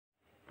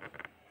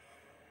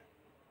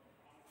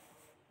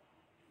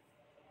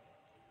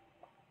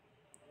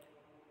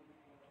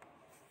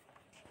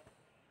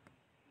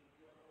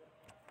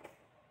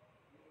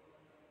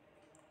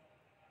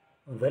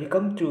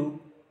Welcome to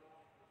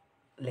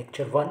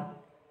Lecture 1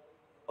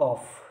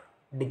 of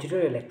Digital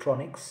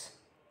Electronics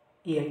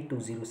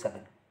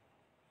EI-207.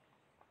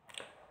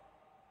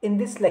 In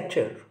this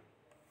lecture,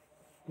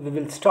 we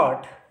will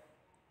start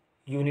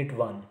Unit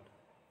 1.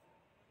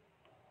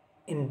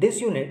 In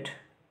this unit,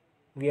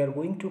 we are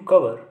going to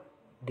cover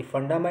the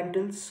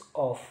fundamentals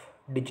of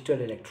digital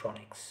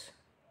electronics.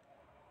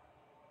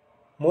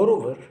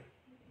 Moreover,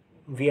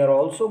 we are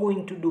also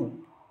going to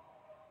do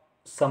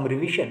some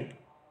revision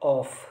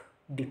of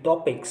the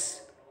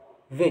topics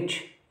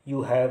which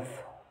you have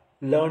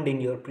learned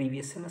in your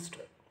previous semester.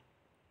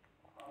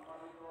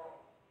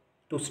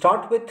 To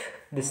start with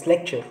this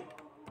lecture,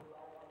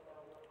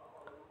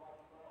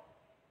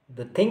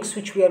 the things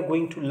which we are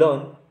going to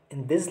learn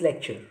in this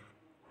lecture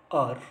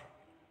are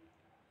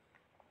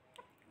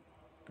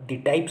the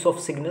types of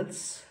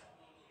signals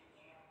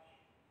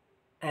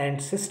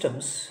and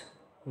systems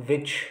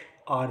which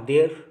are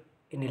there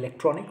in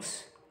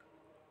electronics.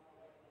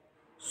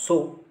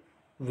 So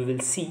we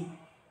will see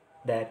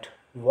that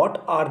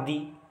what are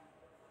the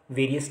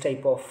various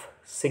type of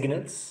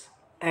signals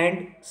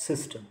and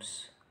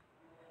systems.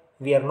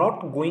 We are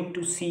not going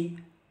to see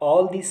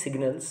all the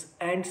signals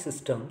and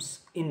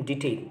systems in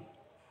detail,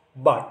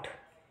 but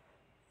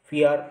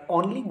we are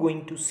only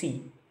going to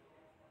see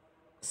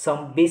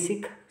some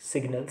basic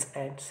signals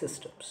and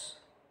systems.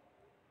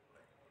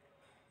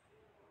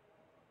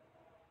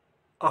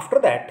 After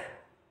that,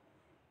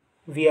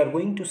 we are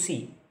going to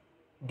see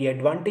the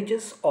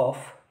advantages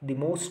of the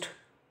most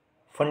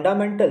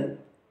fundamental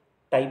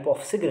type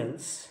of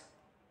signals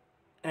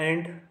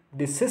and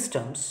the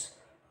systems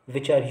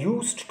which are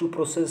used to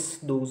process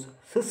those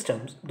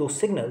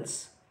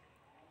signals,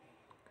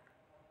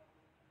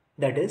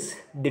 that is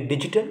the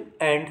digital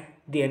and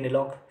the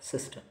analog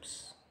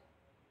systems.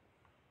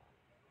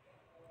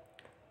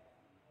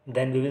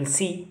 Then we will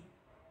see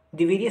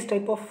the various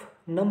type of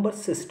number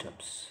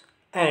systems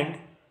and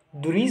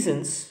the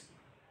reasons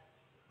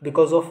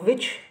because of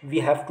which we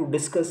have to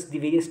discuss the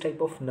various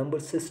type of number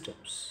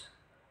systems,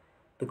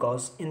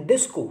 because in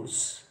this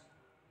course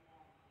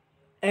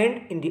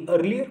and in the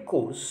earlier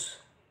course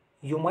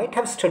you might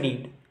have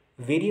studied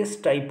various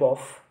type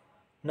of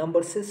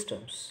number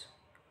systems.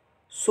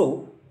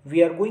 So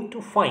we are going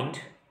to find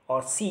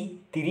or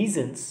see the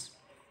reasons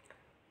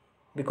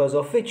because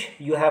of which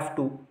you have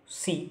to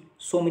see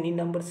so many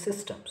number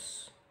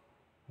systems.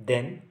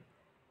 Then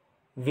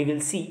we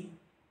will see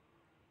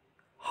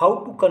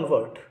how to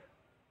convert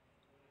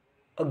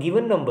a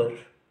given number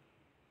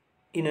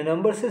in a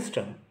number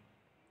system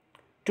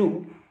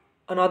to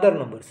another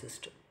number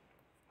system.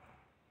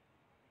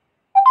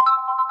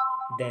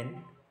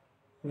 Then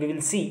we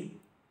will see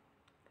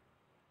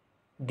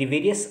the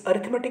various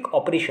arithmetic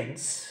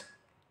operations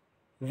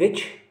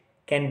which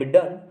can be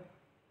done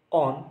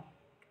on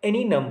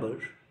any number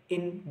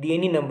in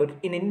any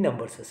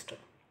number system.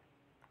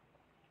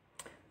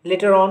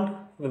 Later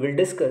on, we will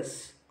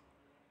discuss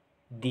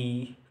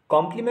the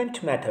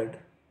complement method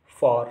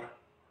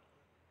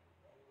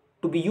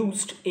to be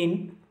used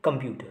in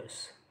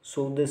computers.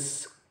 So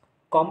this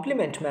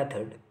complement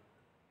method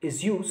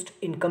is used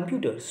in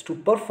computers to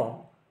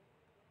perform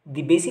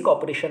the basic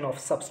operation of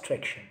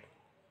subtraction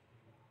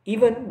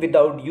even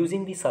without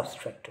using the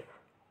subtractor.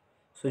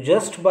 So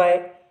just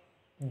by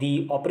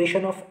the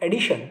operation of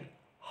addition,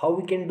 how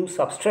we can do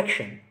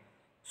subtraction.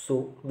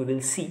 So we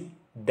will see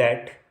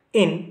that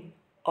in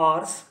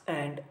r's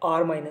and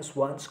r minus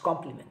 1's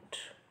complement.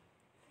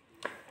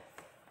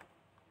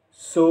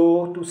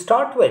 So to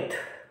start with,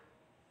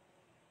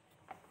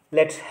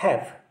 let's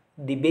have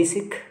the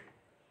basic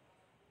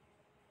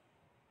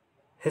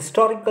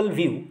historical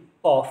view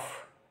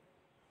of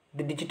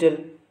the digital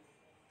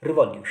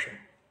revolution.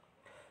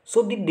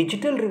 So the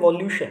digital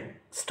revolution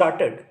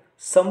started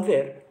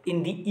somewhere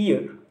in the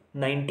year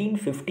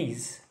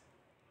 1950s,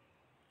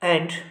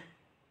 and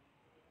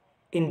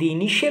in the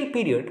initial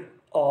period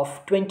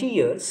of 20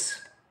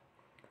 years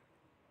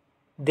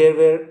there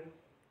were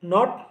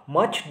not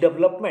much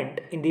development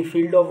in the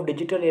field of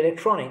digital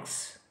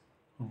electronics,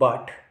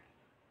 but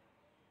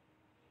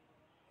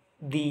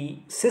the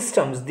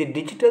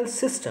digital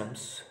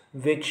systems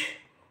which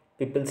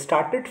people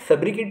started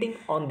fabricating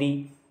on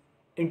the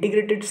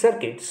integrated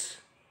circuits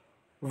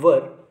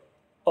were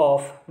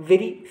of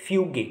very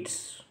few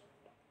gates.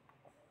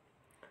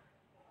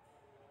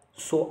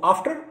 So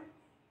after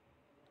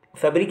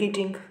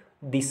fabricating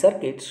the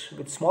circuits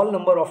with small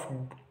number of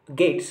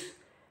gates,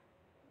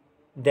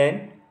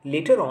 then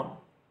later on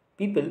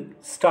people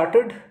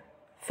started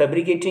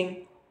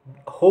fabricating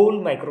whole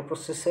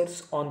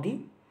microprocessors on the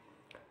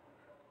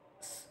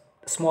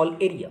small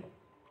area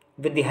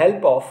with the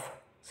help of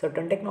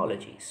certain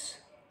technologies,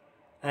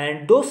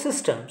 and those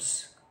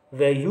systems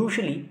were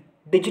usually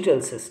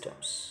digital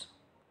systems.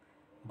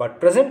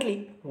 But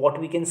presently what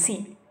we can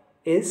see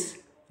is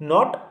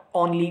not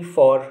only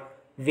for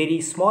very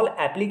small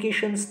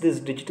applications these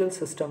digital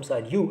systems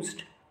are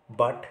used,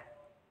 but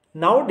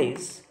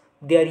nowadays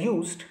they are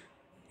used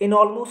in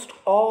almost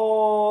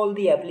all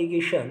the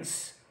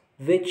applications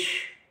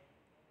which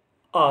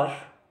are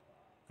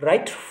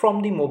right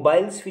from the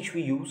mobiles which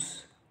we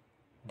use,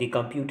 the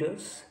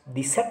computers,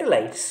 the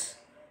satellites,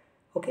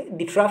 okay,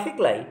 the traffic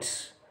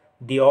lights,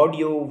 the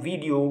audio,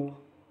 video,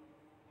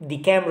 the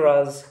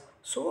cameras.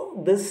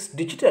 So this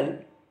digital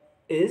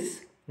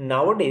is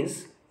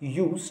nowadays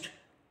used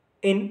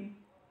in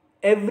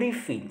every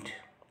field.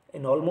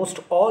 In almost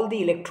all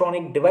the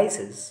electronic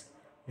devices,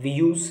 we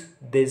use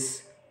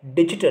this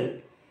digital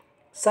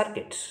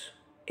circuits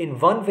in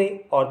one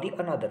way or the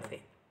another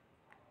way.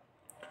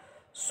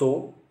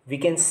 So we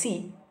can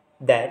see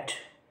that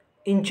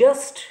in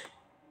just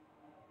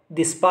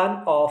the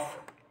span of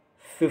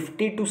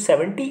 50 to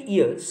 70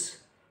 years,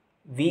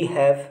 we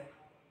have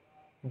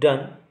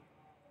done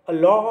a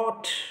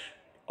lot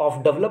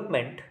of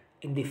development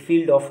in the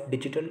field of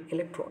digital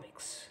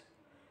electronics.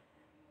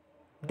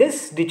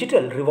 This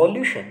digital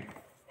revolution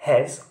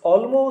has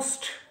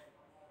almost,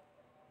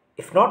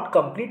 if not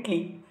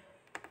completely,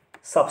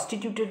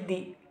 substituted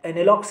the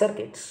analog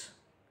circuits,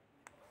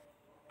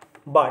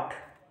 but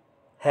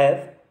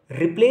have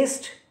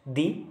replaced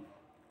the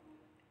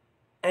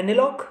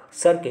analog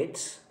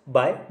circuits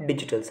by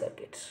digital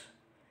circuits.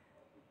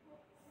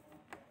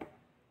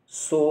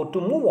 So to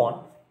move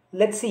on,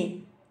 let's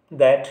see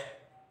that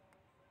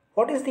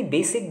what is the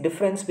basic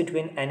difference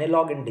between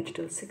analog and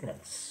digital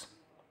signals,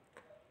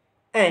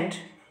 and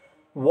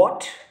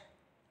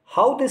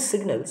how these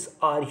signals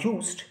are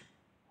used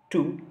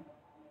to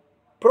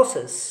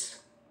process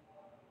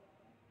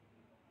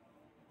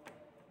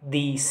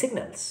the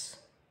signals.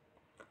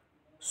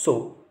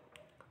 So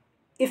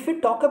if we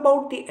talk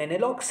about the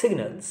analog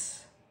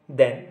signals,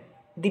 then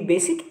the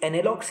basic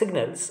analog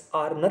signals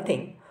are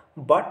nothing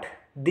but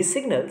the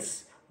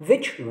signals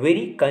which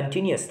vary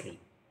continuously.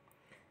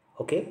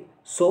 Okay,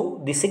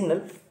 so the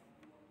signal,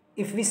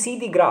 if we see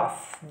the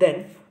graph,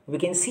 then we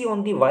can see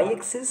on the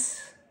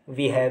y-axis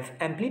we have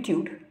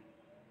amplitude,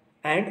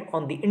 and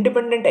on the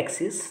independent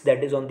axis,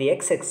 that is on the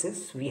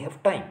x-axis, we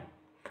have time.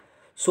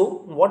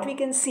 So what we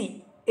can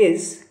see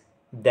is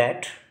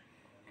that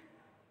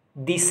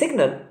the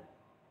signal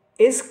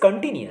is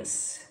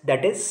continuous,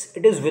 that is,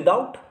 it is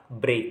without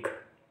break.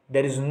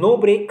 There is no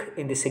break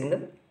in the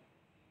signal,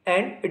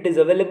 and it is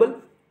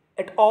available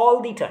at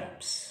all the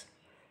times.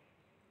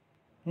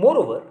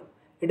 Moreover,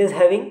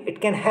 it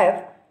can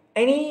have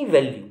any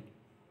value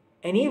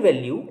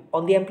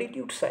on the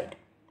amplitude side.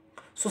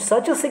 So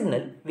such a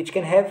signal which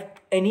can have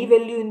any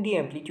value in the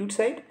amplitude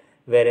side,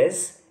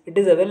 whereas it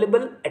is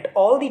available at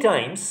all the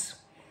times,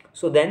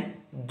 so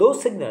then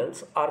those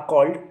signals are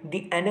called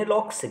the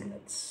analog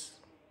signals.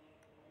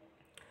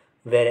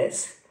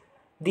 Whereas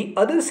the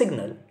other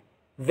signal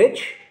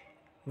which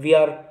we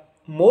are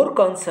more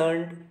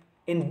concerned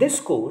in this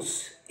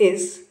course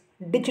is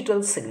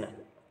digital signal.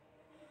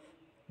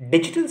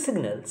 Digital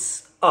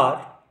signals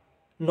are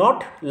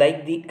not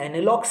like the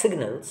analog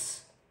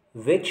signals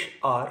which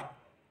are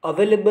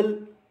available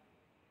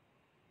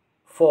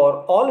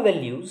for all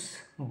values,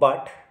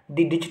 but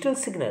the digital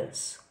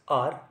signals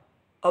are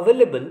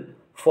available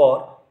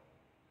for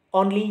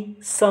only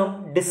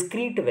some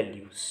discrete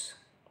values.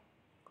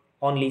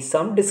 Only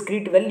some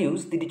discrete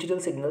values the digital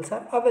signals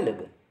are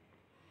available.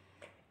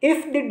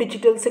 If the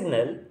digital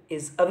signal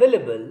is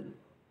available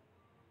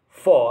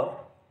for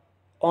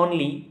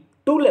only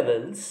two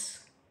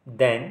levels,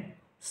 then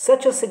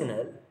such a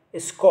signal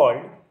is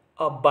called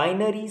a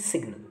binary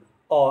signal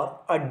or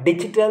a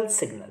digital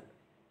signal.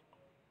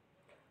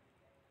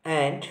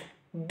 And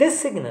this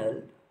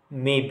signal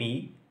may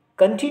be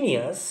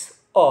continuous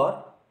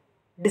or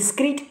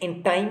discrete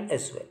in time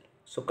as well.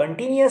 So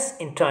continuous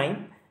in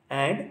time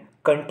and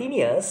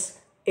continuous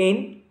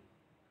in,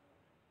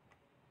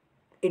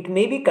 it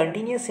may be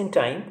continuous in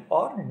time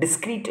or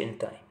discrete in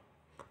time.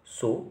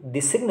 So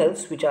the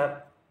signals which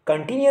are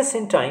continuous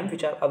in time,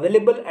 which are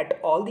available at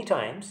all the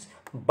times,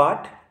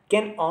 but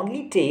can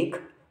only take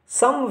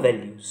some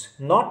values,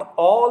 not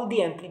all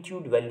the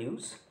amplitude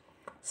values,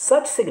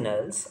 such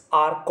signals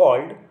are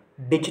called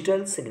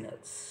digital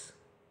signals.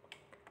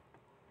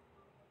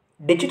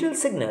 Digital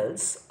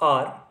signals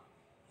are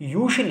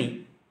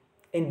usually,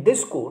 in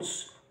this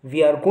course,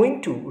 we are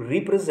going to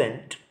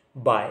represent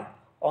by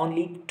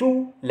only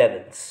two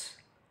levels.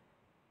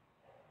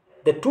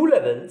 The two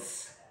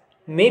levels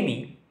may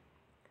be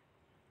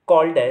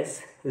called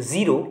as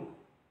 0,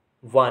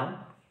 1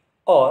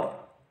 or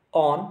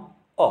on,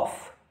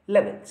 off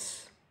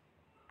levels.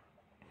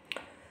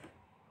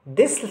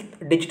 These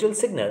digital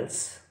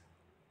signals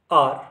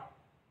are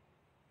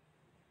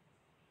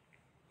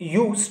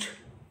used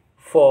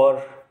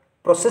for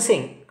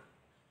processing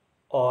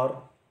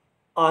or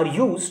are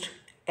used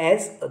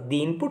as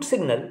the input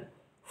signal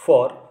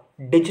for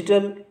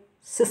digital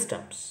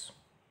systems.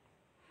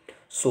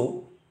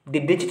 So the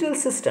digital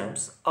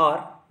systems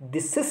are the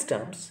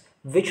systems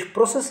which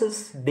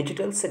processes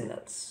digital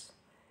signals.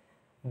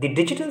 The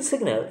digital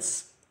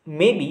signals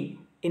may be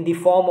in the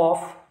form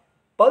of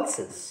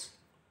pulses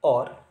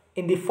or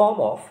in the form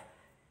of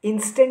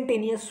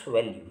instantaneous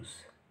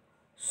values.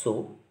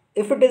 So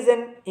if it is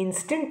an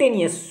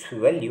instantaneous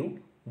value,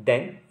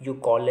 then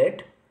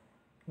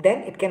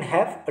it can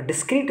have a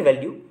discrete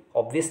value,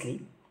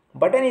 obviously,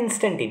 but an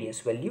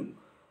instantaneous value,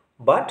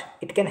 but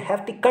it can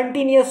have the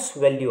continuous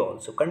value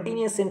also,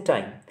 continuous in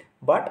time,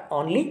 but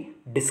only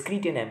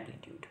discrete in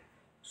amplitude.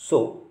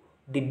 So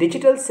the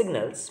digital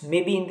signals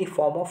may be in the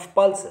form of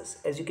pulses,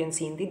 as you can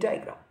see in the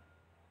diagram.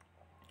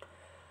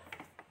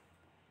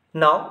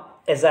 Now,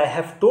 as I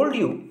have told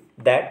you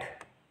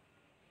that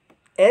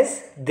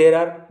as there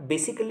are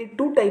basically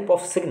two types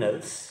of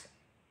signals,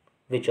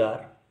 which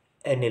are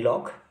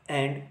analog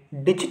and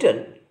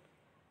digital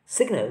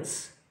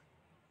signals,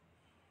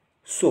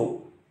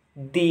 so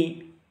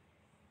the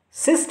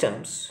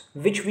systems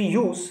which we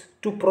use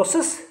to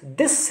process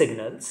these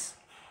signals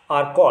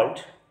are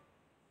called,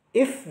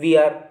 if we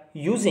are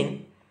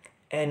using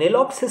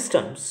analog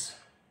systems,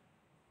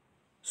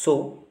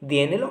 so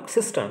the analog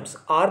systems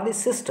are the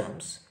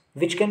systems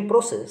which can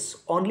process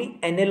only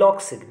analog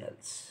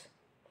signals,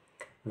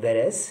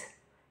 whereas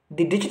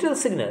the digital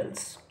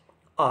signals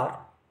are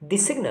the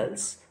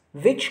signals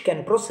which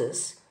can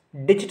process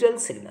digital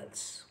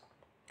signals.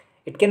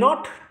 It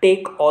cannot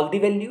take all the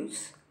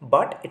values,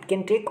 but it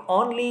can take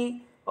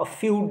only a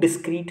few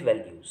discrete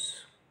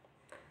values.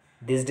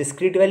 These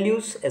discrete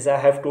values, as I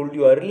have told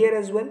you earlier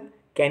as well,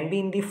 can be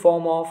in the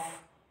form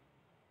of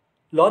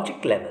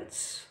logic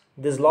levels.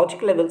 These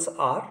logic levels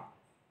are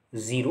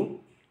 0,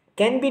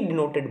 can be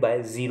denoted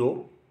by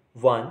 0,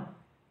 1,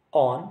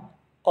 on,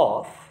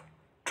 off,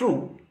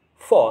 true,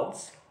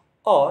 false,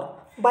 or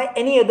by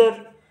any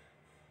other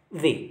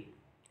way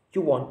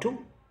you want to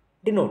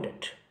denote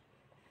it.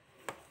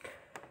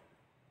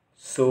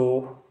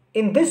 So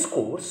in this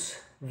course,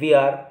 we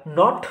are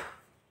not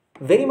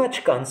very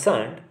much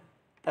concerned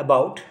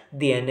about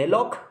the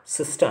analog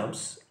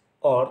systems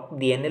or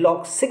the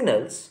analog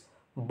signals,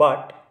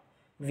 but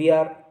we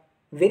are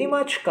very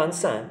much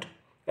concerned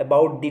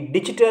about the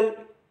digital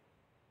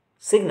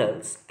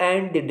signals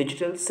and the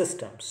digital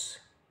systems.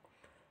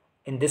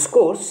 In this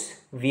course,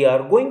 we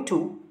are going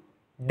to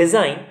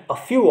design a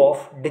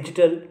few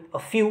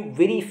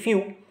very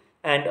few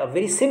and a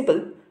very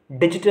simple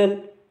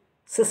digital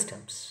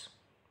systems.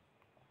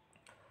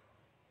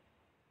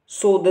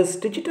 So these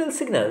digital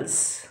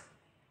signals,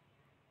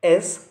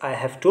 as I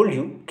have told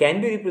you, can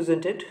be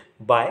represented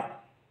by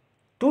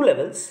two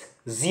levels,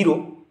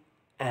 0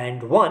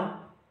 and 1.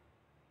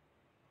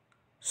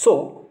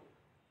 So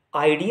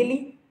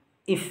ideally,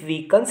 if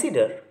we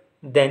consider,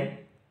 then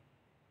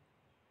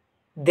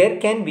there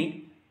can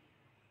be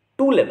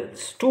two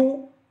levels,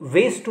 two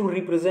ways to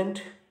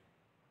represent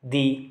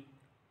the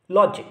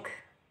logic.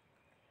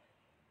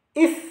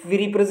 If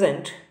we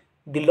represent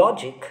the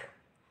logic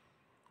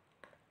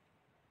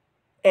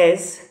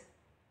as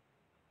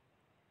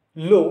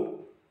low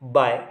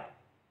by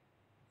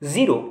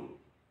 0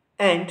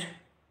 and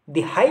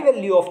the high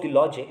value of the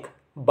logic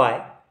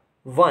by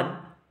 1,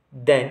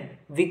 then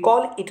we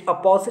call it a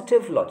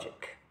positive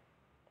logic.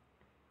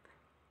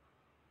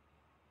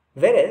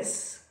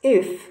 Whereas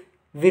if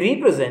we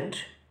represent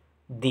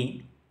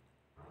the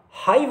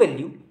high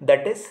value,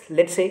 that is,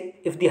 let's say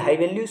if the high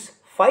value is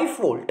 5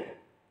 volt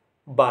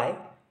by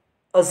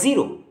a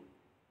 0,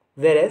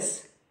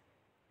 whereas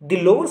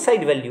the lower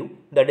side value,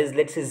 that is,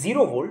 let's say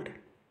 0 volt,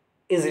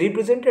 is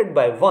represented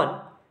by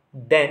 1,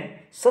 then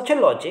such a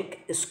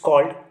logic is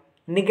called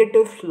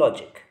negative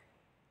logic.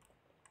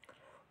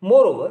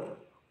 Moreover,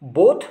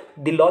 both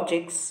the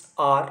logics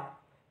are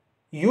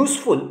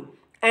useful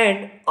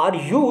and are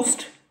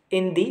used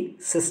in the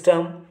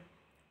system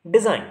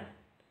design,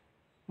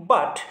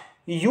 but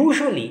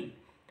usually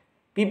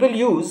people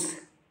use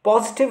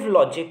positive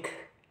logic,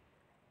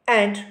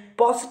 and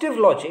positive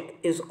logic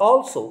is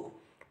also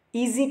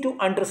easy to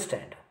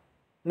understand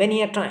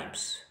many a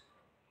times,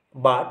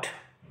 but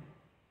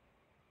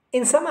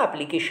in some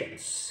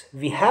applications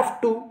we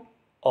have to,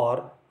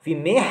 or we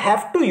may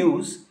have to,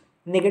 use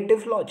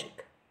negative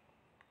logic.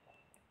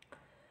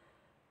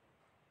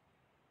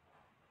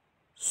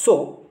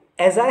 So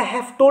as I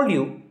have told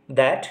you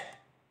that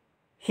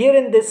here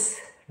in this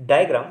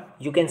diagram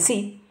you can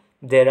see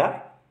there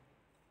are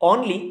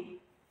only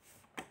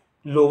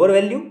lower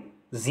value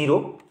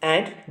 0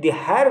 and the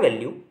higher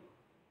value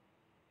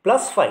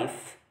plus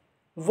 5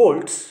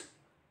 volts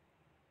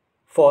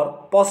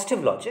for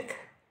positive logic,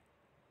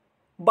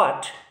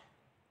 but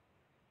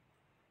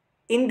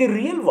in the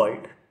real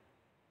world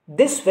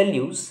these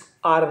values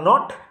are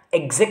not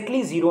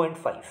exactly 0 and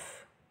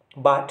 5,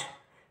 but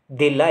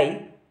they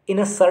lie in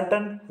a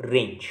certain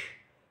range.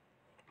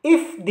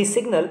 If the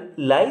signal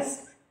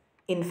lies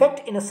in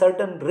fact in a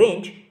certain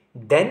range,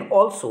 then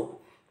also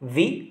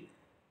we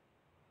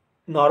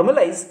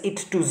normalize it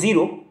to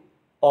 0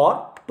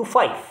 or to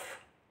 5.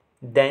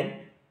 Then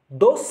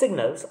those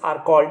signals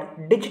are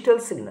called digital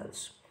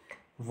signals.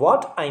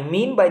 What I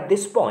mean by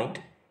this point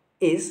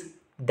is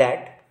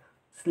that,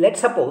 let's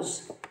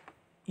suppose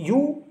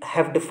you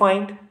have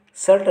defined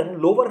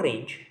certain lower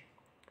range,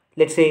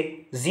 let's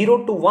say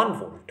 0 to 1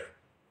 volt.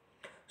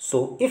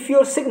 So if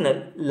your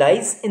signal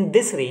lies in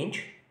this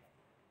range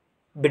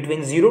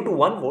between 0 to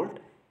 1 volt,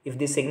 if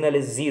the signal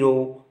is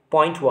 0,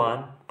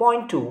 0.1,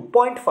 0.2,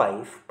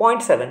 0.5,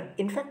 0.7,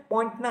 in fact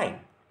 0.9,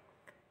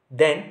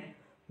 then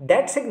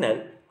that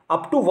signal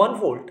up to 1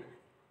 volt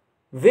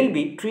will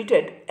be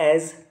treated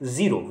as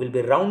 0, will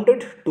be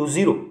rounded to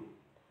 0.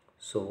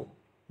 So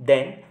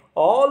then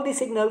all the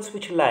signals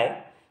which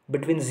lie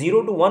between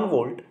 0 to 1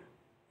 volt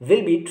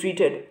will be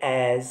treated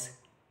as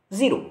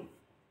 0.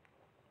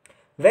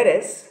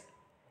 Whereas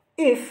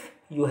if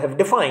you have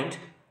defined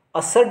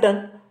a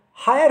certain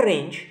higher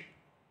range,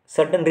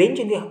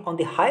 on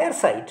the higher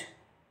side,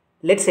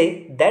 let's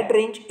say that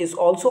range is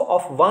also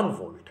of 1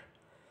 volt.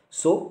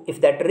 So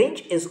if that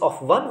range is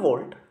of 1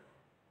 volt,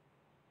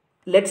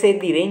 let's say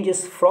the range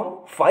is from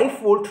 5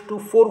 volt to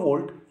 4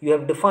 volt, you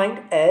have defined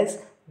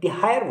as the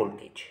higher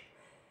voltage.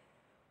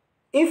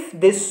 If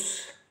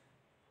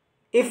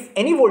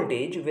any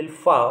voltage will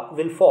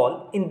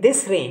fall in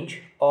this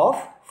range of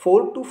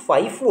 4 to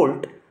 5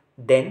 volt,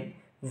 then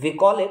we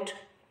call it,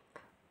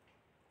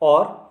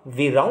 or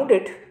we round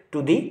it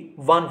to the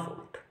 1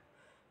 volt.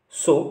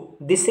 So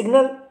the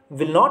signal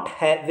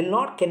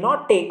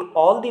cannot take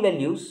all the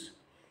values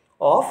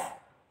of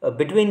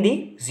between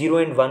the 0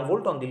 and 1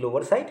 volt on the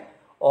lower side,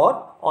 or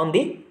on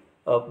the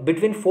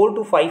between 4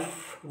 to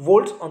 5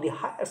 volts on the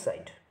higher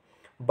side,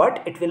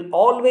 but it will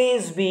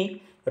always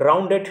be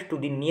rounded to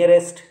the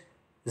nearest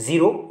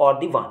 0 or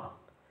the 1.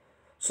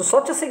 So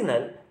such a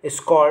signal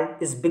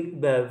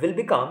will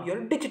become your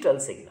digital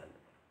signal.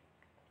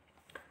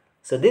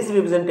 So this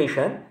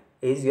representation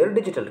is your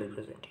digital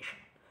representation.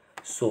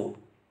 So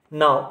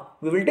now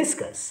we will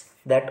discuss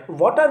that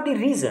what are the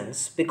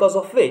reasons because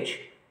of which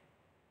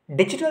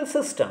digital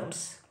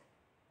systems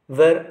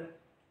were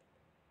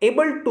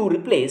able to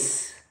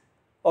replace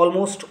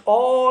almost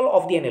all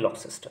of the analog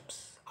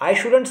systems. I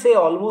shouldn't say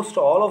almost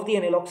all of the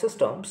analog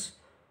systems,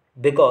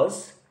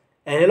 because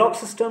analog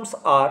systems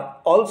are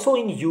also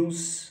in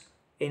use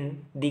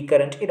in the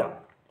current era.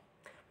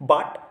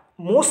 But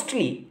most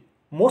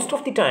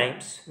of the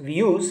times we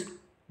use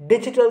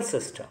digital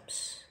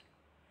systems.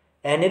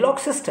 Analog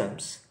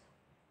systems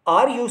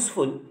are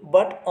useful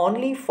but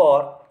only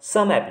for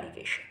some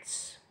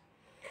applications.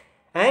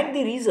 And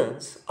the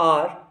reasons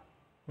are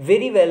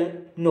very well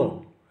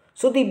known.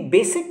 So the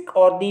basic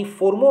or the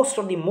foremost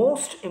or the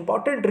most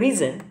important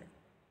reason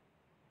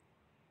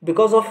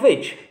because of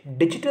which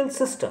digital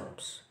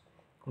systems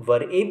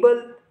were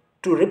able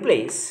to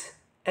replace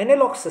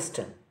analog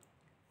system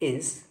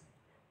is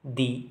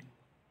the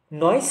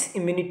noise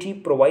immunity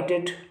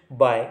provided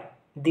by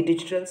the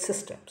digital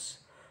systems.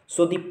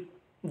 So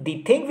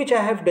the thing which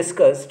I have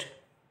discussed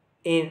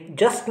in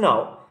just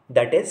now,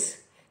 that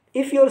is,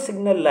 if your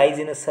signal lies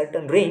in a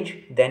certain range,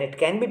 then it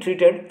can be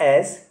treated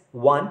as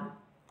 1,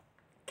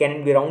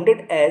 can be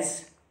rounded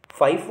as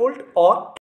 5 volt, or